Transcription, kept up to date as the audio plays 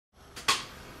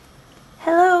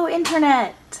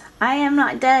internet! I am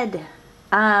not dead.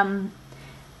 I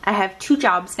have 2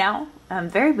 jobs now. I'm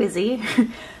very busy.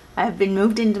 I've been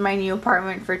moved into my new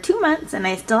apartment for 2 months and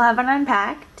I still haven't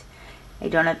unpacked. I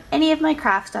don't have any of my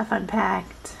craft stuff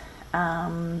unpacked.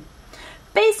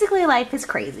 Basically life is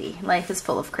crazy. Life is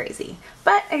full of crazy.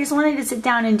 But I just wanted to sit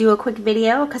down and do a quick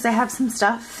video because I have some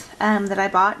stuff that I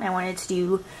bought and I wanted to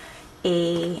do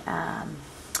a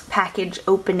package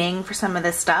opening for some of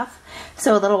this stuff.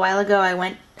 So a little while ago I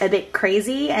went a bit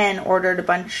crazy and ordered a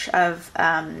bunch of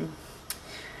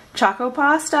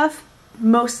chocopa stuff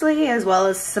mostly, as well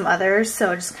as some others,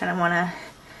 so I just kind of want to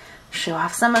show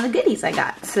off some of the goodies I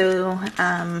got. So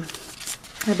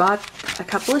I bought a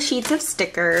couple of sheets of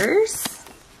stickers.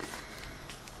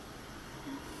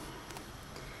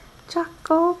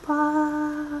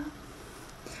 Chocopa.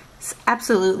 It's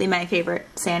absolutely my favorite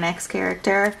Sanex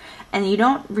character, and you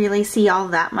don't really see all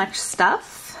that much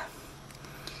stuff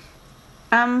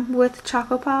with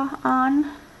chocopa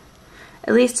on.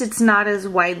 At least it's not as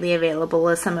widely available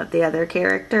as some of the other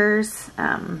characters,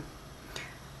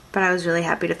 but I was really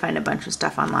happy to find a bunch of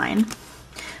stuff online.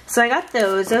 So I got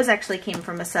those. Those actually came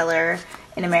from a seller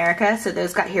in America, so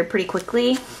those got here pretty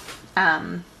quickly.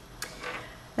 Then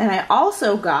I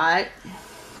also got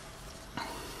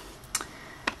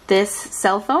this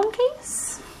cell phone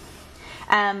case.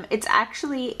 It's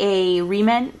actually a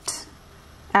remint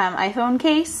iPhone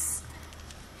case.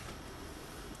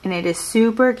 And it is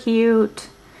super cute.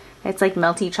 It's like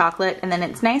melty chocolate. And then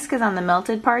it's nice because on the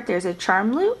melted part there's a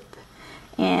charm loop.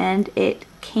 And it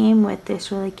came with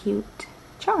this really cute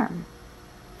charm.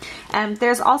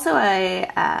 There's also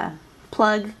a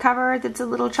plug cover that's a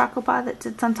little chocopa that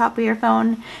sits on top of your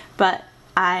phone. But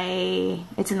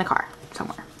it's in the car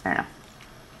somewhere. I don't know.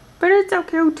 But it's so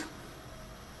cute.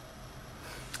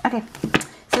 Okay.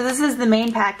 So this is the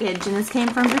main package. And this came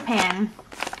from Japan.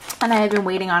 And I had been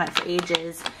waiting on it for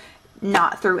ages,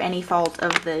 not through any fault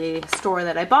of the store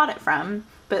that I bought it from,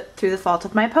 but through the fault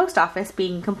of my post office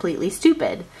being completely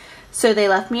stupid. So they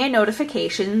left me a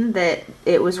notification that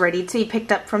it was ready to be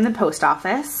picked up from the post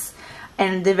office,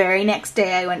 and the very next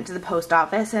day I went to the post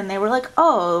office and they were like,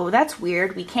 oh, that's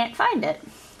weird, we can't find it.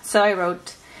 So I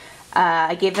wrote,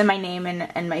 I gave them my name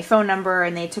and my phone number,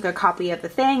 and they took a copy of the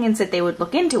thing and said they would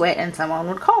look into it and someone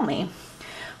would call me.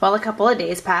 Well, a couple of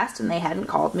days passed and they hadn't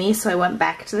called me, so I went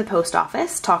back to the post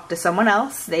office, talked to someone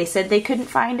else. They said they couldn't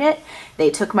find it.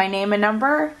 They took my name and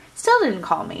number, still didn't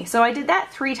call me. So I did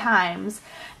that 3 times,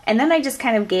 and then I just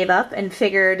kind of gave up and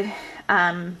figured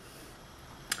that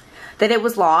it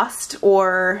was lost,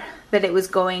 or that it was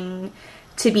going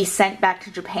to be sent back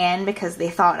to Japan because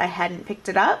they thought I hadn't picked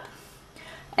it up.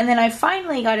 And then I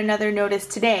finally got another notice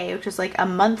today, which was like a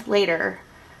month later,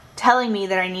 telling me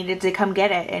that I needed to come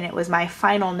get it, and it was my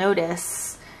final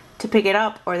notice to pick it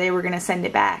up or they were going to send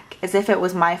it back, as if it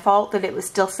was my fault that it was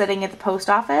still sitting at the post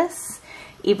office,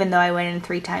 even though I went in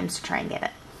 3 times to try and get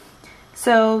it.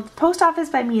 So the post office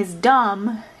by me is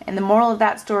dumb, and the moral of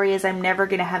that story is I'm never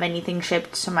going to have anything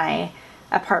shipped to my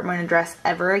apartment address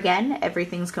ever again.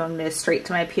 Everything's going straight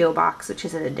to my P.O. box, which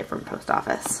is at a different post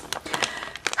office.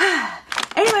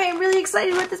 Anyway, I'm really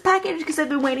excited about this package because I've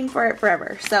been waiting for it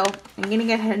forever. So I'm going to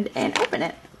go ahead and open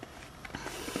it.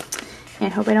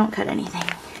 And hope I don't cut anything.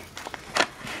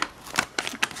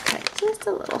 Cut just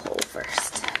a little hole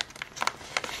first.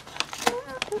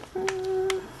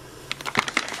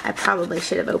 I probably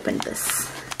should have opened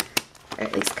this, or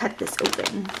at least cut this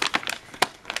open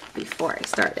before I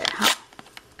started, huh?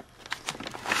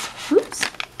 Oops.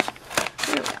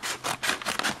 There we go.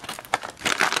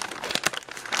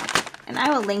 And I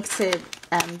will link to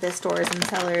the stores and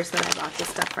sellers that I bought this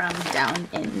stuff from down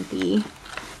in the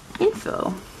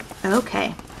info.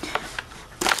 Okay.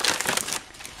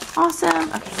 Awesome.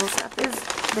 Okay, well,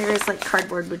 there is like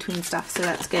cardboard between stuff, so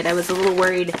that's good. I was a little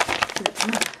worried, because it's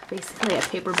basically a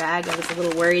paper bag. I was a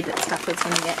little worried that stuff was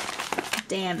going to get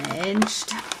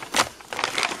damaged.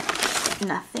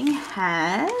 Nothing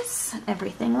has.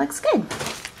 Everything looks good.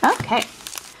 Okay.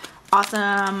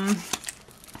 Awesome.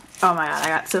 Oh my god, I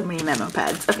got so many memo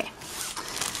pads. Okay.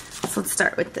 So let's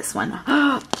start with this one.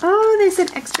 Oh, they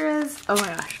said extras. Oh my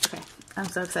gosh. Okay. I'm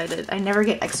so excited. I never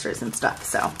get extras and stuff,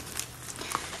 so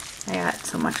I got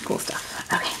so much cool stuff.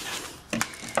 Okay.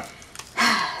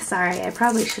 Sorry, I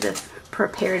probably should have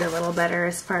prepared a little better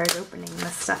as far as opening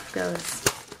this stuff goes.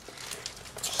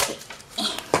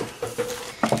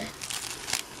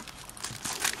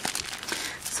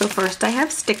 So first I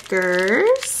have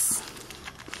stickers.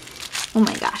 Oh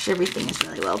my gosh, everything is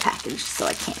really well packaged, so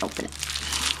I can't open it.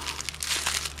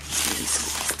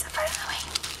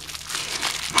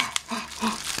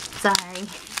 Sorry,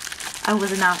 I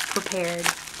was not prepared.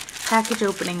 package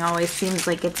opening always seems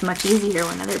like it's much easier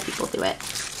when other people do it.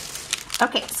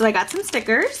 Okay, so I got some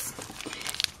stickers.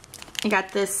 I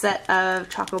got this set of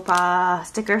chocopa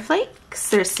sticker flakes.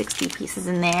 There's 60 pieces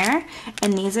in there.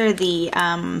 And these are the,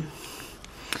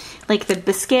 like the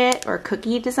biscuit or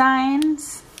cookie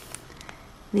designs.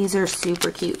 These are super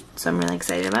cute, so I'm really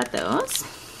excited about those.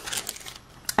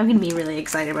 I'm gonna be really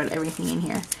excited about everything in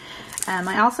here.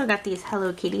 I also got these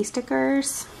Hello Kitty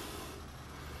stickers.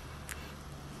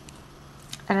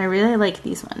 And I really like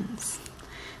these ones.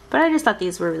 But I just thought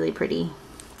these were really pretty.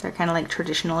 They're kind of like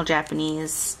traditional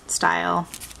Japanese style.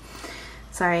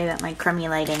 Sorry that my crummy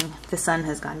lighting, the sun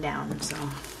has gone down, so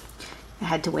I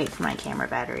had to wait for my camera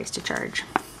batteries to charge.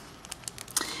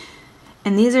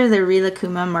 And these are the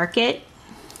Rilakkuma Market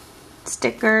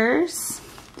stickers.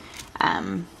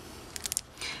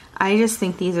 I just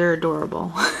think these are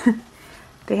adorable.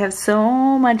 They have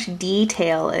so much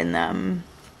detail in them.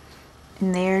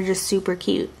 And they're just super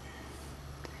cute.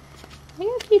 Look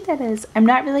how cute that is. I'm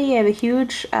not really a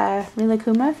huge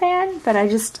Rilakkuma fan, but I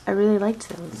really liked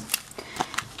those.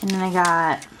 And then I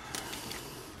got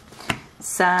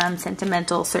some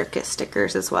Sentimental Circus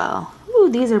stickers as well. Ooh,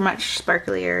 these are much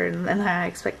sparklier than I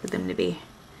expected them to be.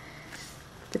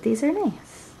 But these are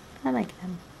nice. I like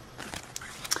them.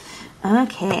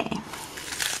 Okay.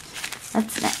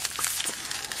 What's next?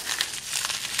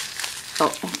 Oh,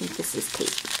 I think this is tape.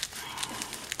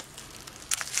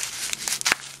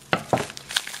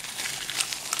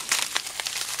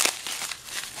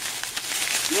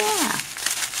 Yeah.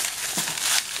 Okay.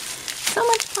 So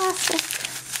much plastic,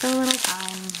 so little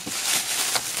time.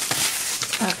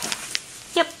 Okay.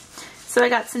 Yep. So I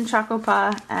got some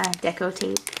chocopa deco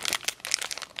tape.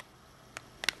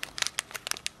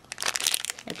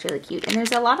 That's really cute. And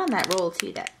there's a lot on that roll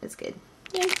too. That is good.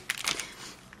 Yay.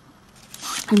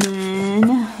 And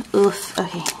then, oof,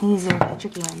 okay, these are the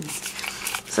tricky ones.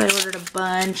 So I ordered a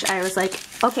bunch. I was like,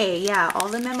 okay, yeah, all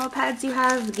the memo pads you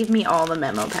have, give me all the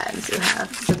memo pads you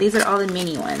have. So these are all the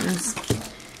mini ones.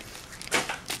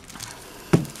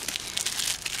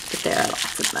 But there are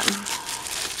lots of them.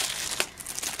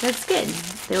 That's good.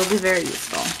 They will be very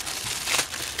useful.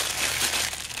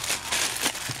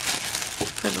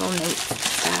 For little notes.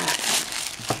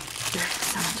 There's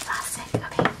so much plastic.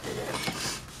 Okay.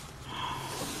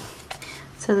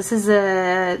 So this is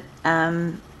a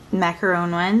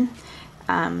macaron one.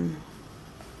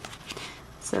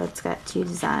 So it's got two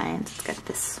designs. It's got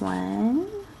this one,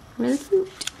 really cute,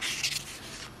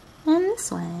 and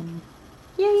this one,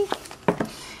 yay!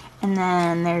 And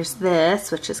then there's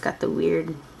this, which has got the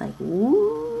weird, like,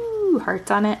 woo,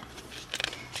 hearts on it.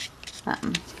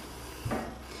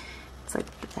 It's like,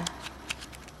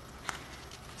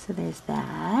 so there's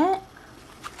that,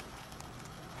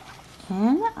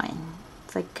 and that one.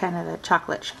 It's like kind of a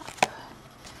chocolate shop.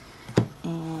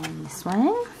 And this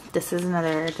one. This is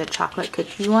the chocolate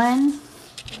cookie one.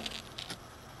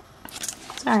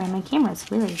 Sorry, my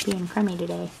camera's really being crummy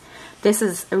today.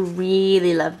 I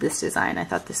really love this design. I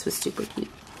thought this was super cute.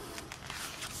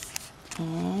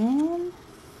 And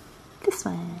this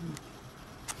one.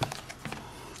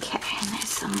 Okay, and there's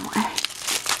some more.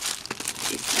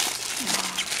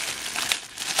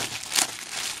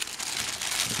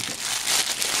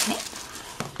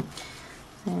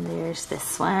 And there's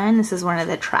this one. This is one of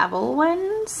the travel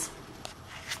ones.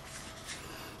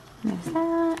 There's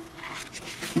that.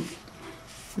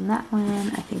 And that one.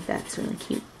 I think that's really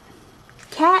cute.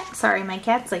 Cat. Sorry, my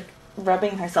cat's like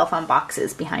rubbing herself on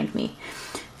boxes behind me.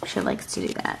 She likes to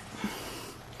do that.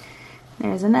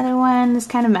 There's another one. This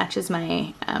kind of matches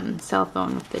my cell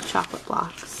phone with the chocolate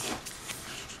blocks.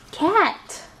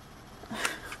 Cat.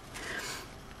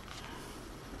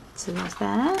 So there's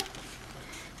that.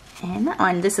 And that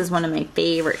one, this is one of my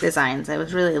favorite designs. I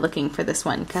was really looking for this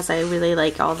one because I really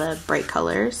like all the bright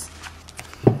colors.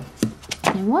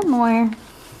 And one more,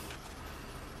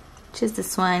 which is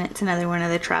this one. It's another one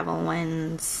of the travel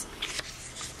ones.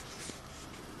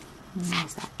 And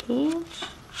there's that page.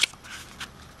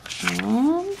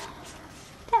 And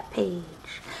that page.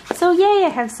 So yay, I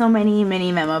have so many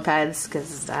mini memo pads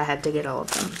because I had to get all of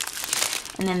them.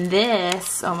 And then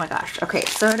this, oh my gosh. Okay,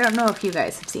 so I don't know if you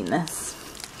guys have seen this.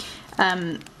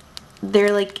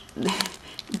 They're like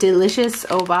delicious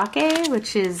obake,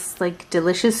 which is like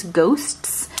delicious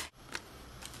ghosts.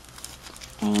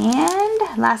 And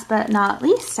last but not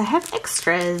least, I have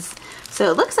extras.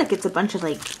 So it looks like it's a bunch of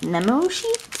like memo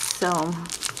sheets. So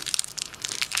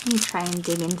let me try and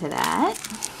dig into that.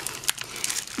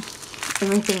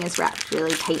 Everything is wrapped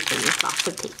really tightly with lots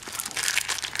of tape.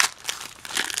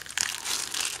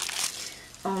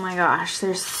 Oh my gosh,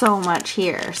 there's so much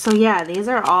here. So yeah, these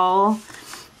are all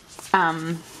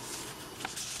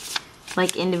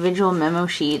like individual memo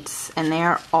sheets, and they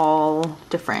are all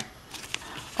different.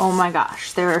 Oh my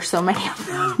gosh, there are so many of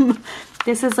them.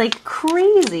 This is like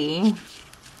crazy.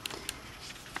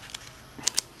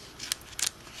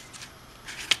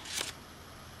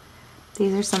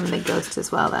 These are some of the ghosts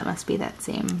as well. That must be that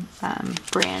same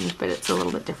brand, but it's a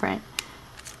little bit different.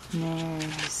 And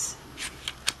there's,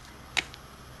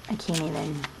 I can't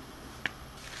even.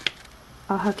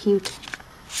 Oh, how cute.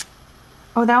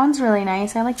 Oh, that one's really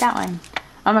nice. I like that one.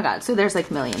 Oh my god, so there's like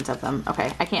millions of them.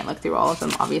 Okay, I can't look through all of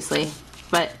them, obviously,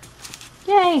 but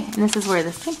yay! And this is where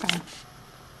this came from.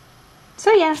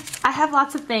 So yeah, I have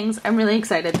lots of things. I'm really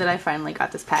excited that I finally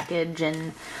got this package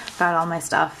and got all my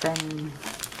stuff, and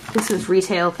this was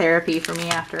retail therapy for me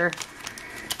after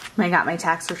I got my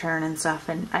tax return and stuff,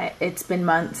 and it's been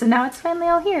months, and now it's finally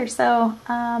all here, so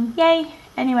yay!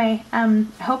 Anyway, I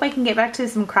hope I can get back to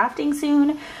some crafting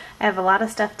soon. I have a lot of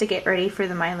stuff to get ready for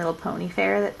the My Little Pony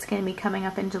fair that's going to be coming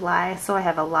up in July, so I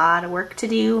have a lot of work to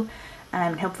do,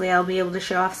 and hopefully I'll be able to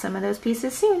show off some of those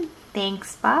pieces soon.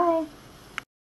 Thanks, bye!